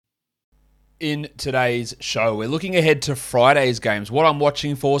in today's show. We're looking ahead to Friday's games, what I'm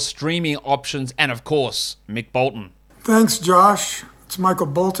watching for, streaming options, and of course, Mick Bolton. Thanks, Josh. It's Michael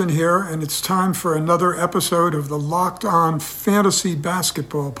Bolton here, and it's time for another episode of the Locked On Fantasy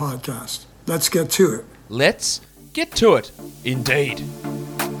Basketball Podcast. Let's get to it. Let's get to it, indeed.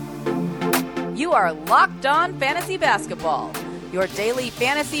 You are Locked On Fantasy Basketball, your daily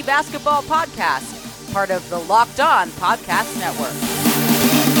fantasy basketball podcast, part of the Locked On Podcast Network.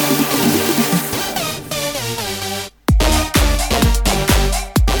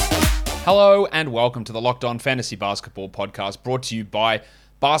 Hello and welcome to the Locked On Fantasy Basketball Podcast, brought to you by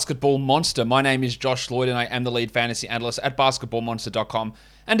Basketball Monster. My name is Josh Lloyd and I am the lead fantasy analyst at basketballmonster.com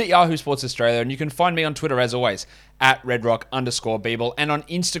and at Yahoo Sports Australia. And you can find me on Twitter as always at redrock_Beeble and on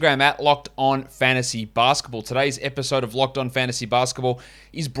Instagram at Locked On Fantasy Basketball. Today's episode of Locked On Fantasy Basketball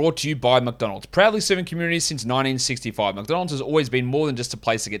is brought to you by McDonald's. Proudly serving communities since 1965. McDonald's has always been more than just a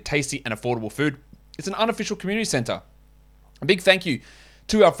place to get tasty and affordable food. It's an unofficial community centre. A big thank you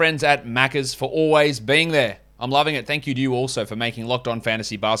to our friends at Macca's for always being there. I'm loving it. Thank you to you also for making Locked On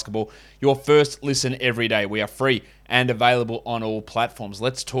Fantasy Basketball your first listen every day. We are free and available on all platforms.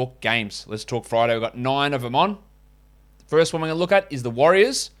 Let's talk games. Let's talk Friday. We've got 9 of them on. The first one we're going to look at is the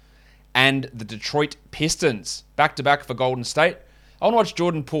Warriors and the Detroit Pistons. Back-to-back for Golden State. I want to watch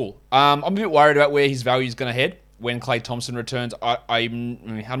Jordan Poole. I'm a bit worried about where his value is going to head when Klay Thompson returns.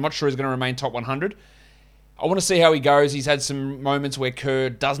 I'm not sure he's going to remain top 100. I want to see how he goes. He's had some moments where Kerr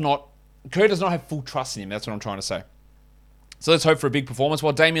does not have full trust in him. That's what I'm trying to say. So let's hope for a big performance.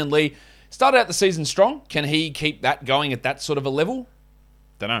 While Damian Lee started out the season strong, can he keep that going at that sort of a level?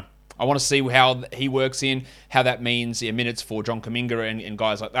 Don't know. I want to see how he works in, how that means minutes for John Kuminga and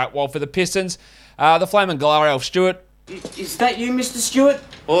guys like that. While for the Pistons, the Flaming Ralph Stewart. Is that you, Mr. Stewart?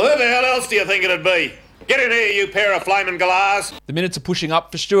 Well, who the hell else do you think it'd be? Get in here, you pair of flaming galahs. The minutes are pushing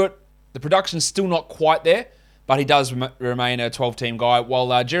up for Stewart. The production's still not quite there, but he does remain a 12-team guy.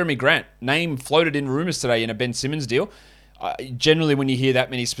 While Jeremy Grant, name floated in rumours today in a Ben Simmons deal. Generally, when you hear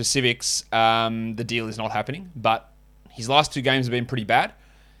that many specifics, the deal is not happening. But his last 2 games have been pretty bad.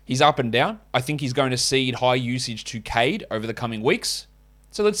 He's up and down. I think he's going to cede high usage to Cade over the coming weeks.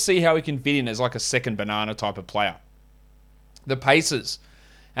 So let's see how he can fit in as like a second banana type of player. The Pacers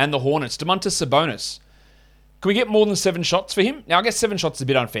and the Hornets. Domantas Sabonis. Can we get more than 7 shots for him? Now, I guess 7 shots is a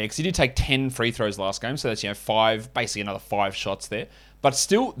bit unfair because he did take 10 free throws last game. So that's, 5, basically another 5 shots there. But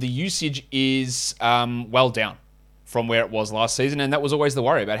still, the usage is well down from where it was last season. And that was always the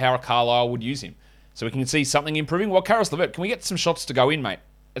worry about how Carlisle would use him. So we can see something improving. Well, Karis LeVert, can we get some shots to go in, mate?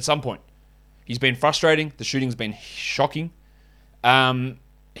 At some point. He's been frustrating. The shooting's been shocking.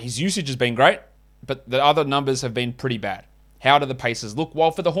 His usage has been great. But the other numbers have been pretty bad. How do the Pacers look?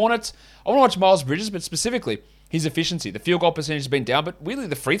 Well, for the Hornets, I want to watch Miles Bridges, but specifically his efficiency. The field goal percentage has been down, but really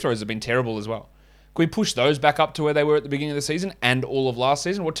the free throws have been terrible as well. Can we push those back up to where they were at the beginning of the season and all of last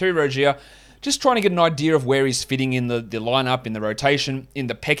season? Well, Terry Rozier, just trying to get an idea of where he's fitting in the lineup, in the rotation, in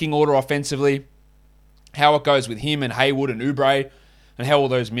the pecking order offensively, how it goes with him and Hayward and Oubre, and how all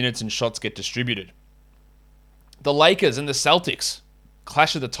those minutes and shots get distributed. The Lakers and the Celtics,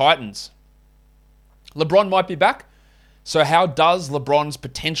 clash of the Titans. LeBron might be back. So how does LeBron's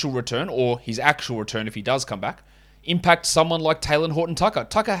potential return, or his actual return if he does come back, impact someone like Talen Horton-Tucker?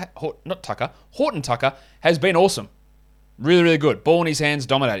 Horton-Tucker has been awesome. Really, really good. Ball in his hands,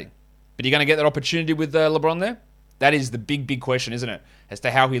 dominating. But are you going to get that opportunity with LeBron there? That is the big, big question, isn't it? As to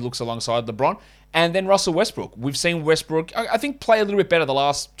how he looks alongside LeBron. And then Russell Westbrook. We've seen Westbrook, I think, play a little bit better the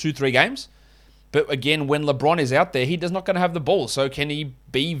last 2-3 games. But again, when LeBron is out there, he's not going to have the ball. So can he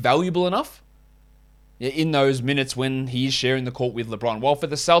be valuable enough in those minutes when he is sharing the court with LeBron? Well, for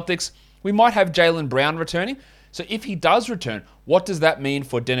the Celtics, we might have Jaylen Brown returning. So if he does return, what does that mean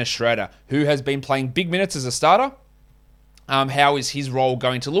for Dennis Schroeder, who has been playing big minutes as a starter? How is his role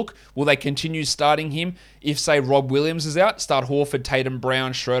going to look? Will they continue starting him if, say, Rob Williams is out? Start Horford, Tatum,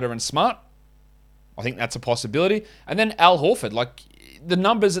 Brown, Schroeder, and Smart? I think that's a possibility. And then Al Horford. Like, the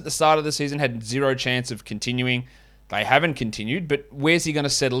numbers at the start of the season had 0 chance of continuing. They haven't continued, but where's he going to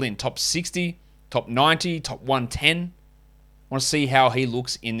settle in? Top 60? Top 90, top 110. I want to see how he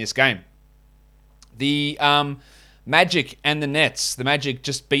looks in this game. The Magic and the Nets. The Magic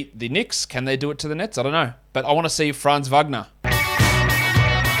just beat the Knicks. Can they do it to the Nets? I don't know. But I want to see Franz Wagner,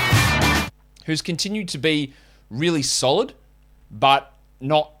 who's continued to be really solid, but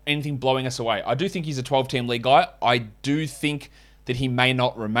not anything blowing us away. I do think he's a 12-team league guy. I do think that he may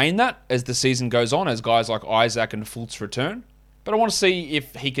not remain that as the season goes on, as guys like Isaac and Fultz return. But I want to see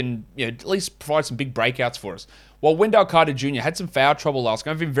if he can at least provide some big breakouts for us. While Wendell Carter Jr. had some foul trouble last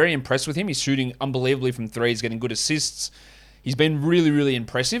game, I've been very impressed with him. He's shooting unbelievably from threes, getting good assists. He's been really, really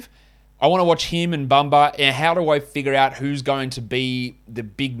impressive. I want to watch him and Bumba. And how do I figure out who's going to be the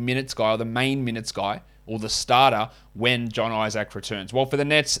big minutes guy or the main minutes guy or the starter when John Isaac returns? Well, for the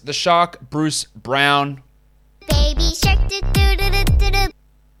Nets, the Shark, Bruce Brown. Baby shark, do-do-do-do-do.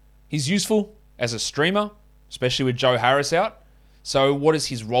 He's useful as a streamer, especially with Joe Harris out. So what is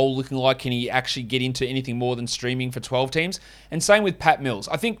his role looking like? Can he actually get into anything more than streaming for 12 teams? And same with Pat Mills.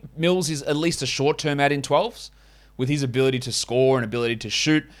 I think Mills is at least a short-term add in 12s with his ability to score and ability to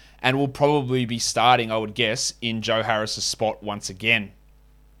shoot, and will probably be starting, I would guess, in Joe Harris's spot once again.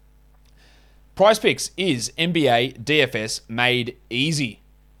 PrizePicks is NBA DFS made easy.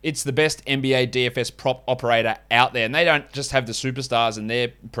 It's the best NBA DFS prop operator out there. And they don't just have the superstars in their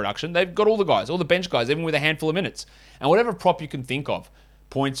production. They've got all the guys, all the bench guys, even with a handful of minutes. And whatever prop you can think of,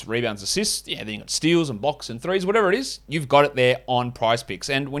 points, rebounds, assists, then you've got steals and blocks and threes, whatever it is, you've got it there on PrizePicks.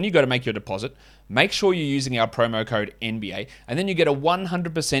 And when you go to make your deposit, make sure you're using our promo code NBA, and then you get a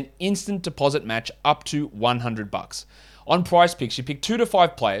 100% instant deposit match up to $100. On PrizePicks, you pick 2 to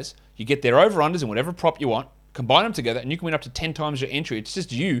 5 players, you get their over-unders in whatever prop you want, combine them together, and you can win up to 10 times your entry. It's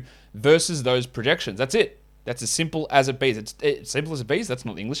just you versus those projections. That's it. That's as simple as it be. It's simple as it be. That's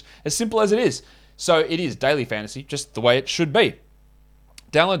not English. As simple as it is. So it is daily fantasy, just the way it should be.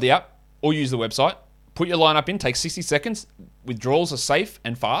 Download the app or use the website. Put your lineup in. Take 60 seconds. Withdrawals are safe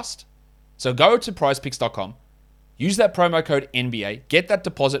and fast. So go to prizepicks.com. Use that promo code NBA. Get that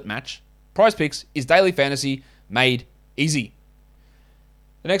deposit match. PrizePicks is daily fantasy made easy.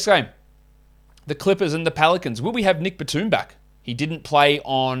 The next game. The Clippers and the Pelicans. Will we have Nick Batum back? He didn't play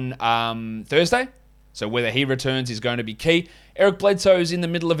on Thursday, so whether he returns is going to be key. Eric Bledsoe's in the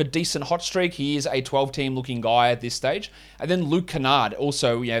middle of a decent hot streak. He is a 12-team looking guy at this stage. And then Luke Kennard,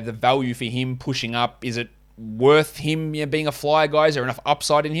 also, the value for him pushing up. Is it worth him being a flyer guy? Is there enough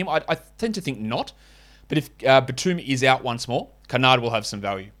upside in him? I tend to think not. But if Batum is out once more, Kennard will have some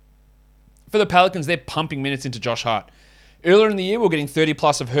value. For the Pelicans, they're pumping minutes into Josh Hart. Earlier in the year, we're getting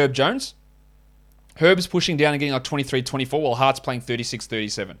 30-plus of Herb Jones. Herb's pushing down and getting like 23-24, while Hart's playing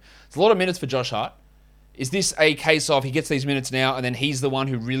 36-37. It's a lot of minutes for Josh Hart. Is this a case of he gets these minutes now and then he's the one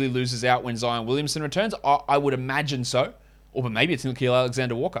who really loses out when Zion Williamson returns? I would imagine so. Or but maybe it's Nickeil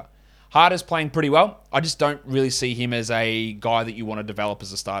Alexander-Walker. Hart is playing pretty well. I just don't really see him as a guy that you want to develop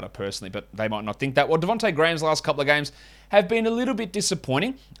as a starter personally, but they might not think that. Well, Devontae Graham's last couple of games have been a little bit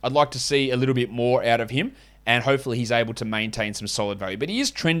disappointing. I'd like to see a little bit more out of him, and hopefully he's able to maintain some solid value. But he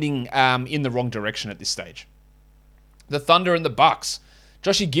is trending in the wrong direction at this stage. The Thunder and the Bucks.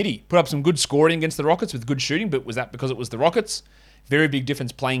 Joshie Giddey put up some good scoring against the Rockets with good shooting, but was that because it was the Rockets? Very big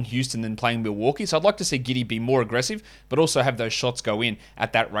difference playing Houston than playing Milwaukee. So I'd like to see Giddey be more aggressive, but also have those shots go in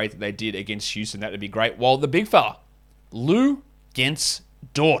at that rate that they did against Houston. That would be great. While the big fella, Lou Gents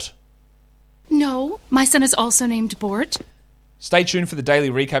Dort. No, my son is also named Bort. Stay tuned for the daily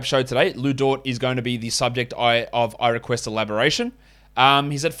recap show today. Lou Dort is going to be the subject of I request elaboration.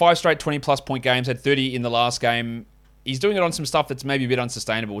 He's had 5 straight 20-plus point games, had 30 in the last game. He's doing it on some stuff that's maybe a bit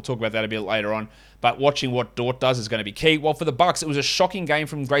unsustainable. We'll talk about that a bit later on. But watching what Dort does is going to be key. Well, for the Bucks, it was a shocking game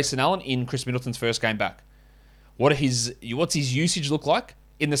from Grayson Allen in Chris Middleton's first game back. What's his usage look like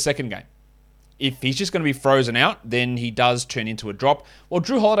in the second game? If he's just going to be frozen out, then he does turn into a drop. Well,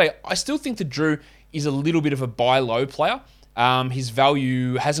 Drew Holiday, I still think that Drew is a little bit of a buy low player. His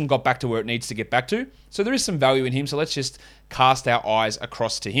value hasn't got back to where it needs to get back to. So there is some value in him. So let's just cast our eyes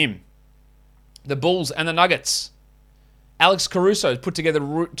across to him. The Bulls and the Nuggets. Alex Caruso has put together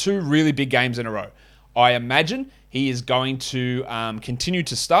 2 really big games in a row. I imagine he is going to continue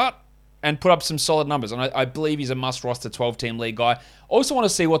to start and put up some solid numbers. And I believe he's a must-roster 12-team league guy. Also want to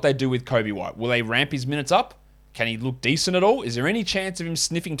see what they do with Kobe White. Will they ramp his minutes up? Can he look decent at all? Is there any chance of him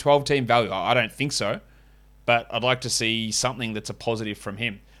sniffing 12-team value? I don't think so. But I'd like to see something that's a positive from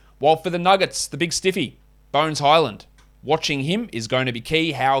him. While for the Nuggets, the big stiffy, Bones Highland. Watching him is going to be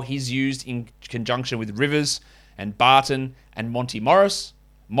key, how he's used in conjunction with Rivers and Barton and Monty Morris.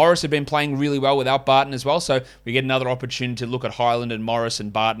 Morris had been playing really well without Barton as well, so we get another opportunity to look at Highland and Morris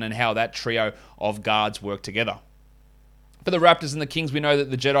and Barton and how that trio of guards work together. For the Raptors and the Kings, we know that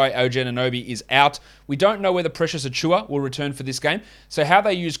the Jedi OG Anunoby is out. We don't know whether Precious Achiuwa will return for this game, so how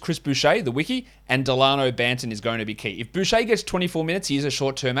they use Chris Boucher, the wiki, and Delano Banton is going to be key. If Boucher gets 24 minutes, he is a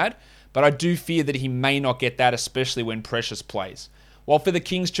short-term ad, but I do fear that he may not get that, especially when Precious plays. While for the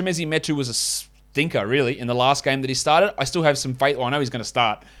Kings, Chimezie Metu was a stinker, really, in the last game that he started. I still have some faith. Well, I know he's going to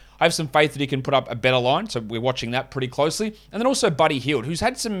start. I have some faith that he can put up a better line, so we're watching that pretty closely. And then also Buddy Hield, who's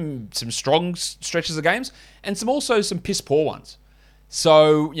had some strong stretches of games and some piss poor ones.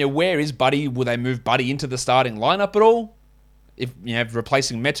 So, where is Buddy? Will they move Buddy into the starting lineup at all? If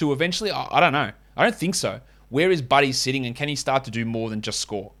replacing Metu eventually? I don't know. I don't think so. Where is Buddy sitting, and can he start to do more than just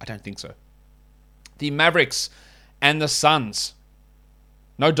score? I don't think so. The Mavericks and the Suns.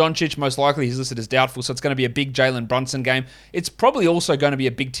 No Doncic, most likely. He's listed as doubtful, so it's going to be a big Jalen Brunson game. It's probably also going to be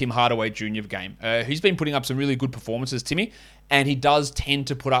a big Tim Hardaway Jr. game. He's been putting up some really good performances, Timmy, and he does tend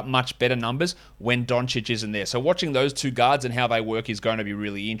to put up much better numbers when Doncic isn't there. So watching those two guards and how they work is going to be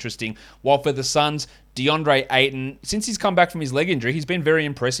really interesting. While for the Suns, DeAndre Ayton, since he's come back from his leg injury, he's been very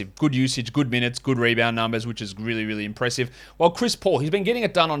impressive. Good usage, good minutes, good rebound numbers, which is really, really impressive. While Chris Paul, he's been getting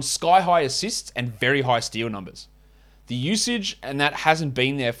it done on sky-high assists and very high steal numbers. The usage, and that hasn't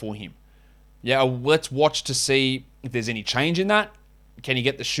been there for him. Yeah, let's watch to see if there's any change in that. Can he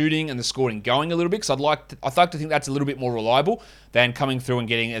get the shooting and the scoring going a little bit? Because I'd like to think that's a little bit more reliable than coming through and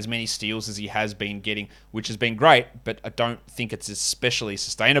getting as many steals as he has been getting, which has been great, but I don't think it's especially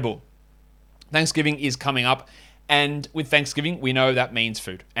sustainable. Thanksgiving is coming up, and with Thanksgiving, we know that means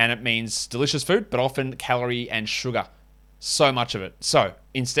food, and it means delicious food, but often calorie and sugar. So much of it. So,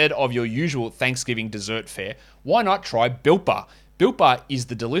 instead of your usual Thanksgiving dessert fare, why not try Built Bar? Built Bar is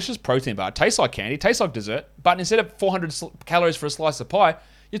the delicious protein bar. It tastes like candy, tastes like dessert, but instead of 400 calories for a slice of pie,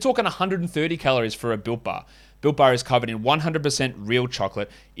 you're talking 130 calories for a Built Bar. Built Bar is covered in 100% real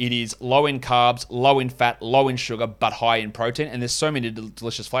chocolate. It is low in carbs, low in fat, low in sugar, but high in protein, and there's so many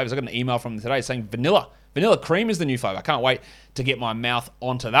delicious flavors. I got an email from them today saying vanilla. Vanilla cream is the new flavor. I can't wait to get my mouth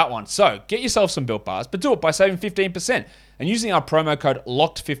onto that one. So, get yourself some Built Bars, but do it by saving 15% and using our promo code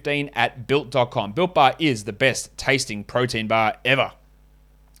LOCKED15 at Built.com. Built Bar is the best tasting protein bar ever.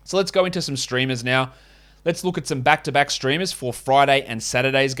 So, let's go into some streamers now. Let's look at some back-to-back streamers for Friday and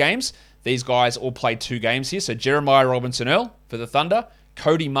Saturday's games. These guys all played 2 games here. So, Jeremiah Robinson-Earl for the Thunder,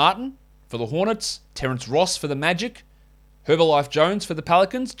 Cody Martin for the Hornets, Terrence Ross for the Magic, Herbalife Jones for the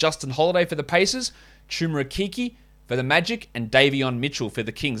Pelicans, Justin Holiday for the Pacers, Chuma Okeke for the Magic, and Davion Mitchell for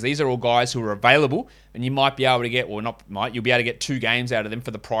the Kings. These are all guys who are available, and you might be able to get, or not might, you'll be able to get 2 games out of them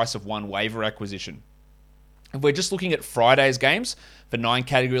for the price of 1 waiver acquisition. If we're just looking at Friday's games for 9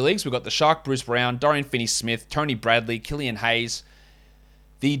 category leagues, we've got the Shark, Bruce Brown, Dorian Finney-Smith, Tony Bradley, Killian Hayes,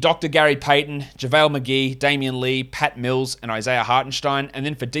 the Dr. Gary Payton, JaVale McGee, Damian Lee, Pat Mills, and Isaiah Hartenstein. And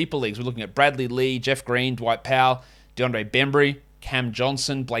then for deeper leagues, we're looking at Bradley Lee, Jeff Green, Dwight Powell, DeAndre Bembry, Cam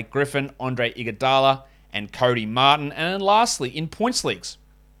Johnson, Blake Griffin, Andre Iguodala, and Cody Martin. And then lastly, in points leagues,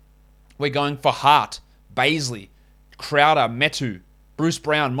 we're going for Hart, Baisley, Crowder, Metu, Bruce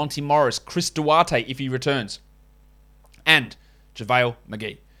Brown, Monty Morris, Chris Duarte if he returns, and JaVale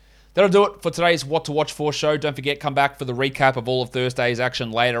McGee. That'll do it for today's What to Watch For show. Don't forget, come back for the recap of all of Thursday's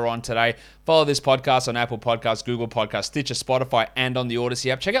action later on today. Follow this podcast on Apple Podcasts, Google Podcasts, Stitcher, Spotify, and on the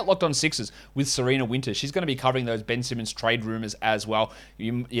Odyssey app. Check out Locked On Sixers with Serena Winters. She's going to be covering those Ben Simmons trade rumors as well.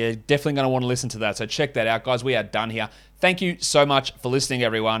 You're definitely going to want to listen to that, so check that out. Guys, we are done here. Thank you so much for listening,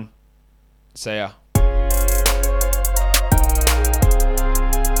 everyone. See ya.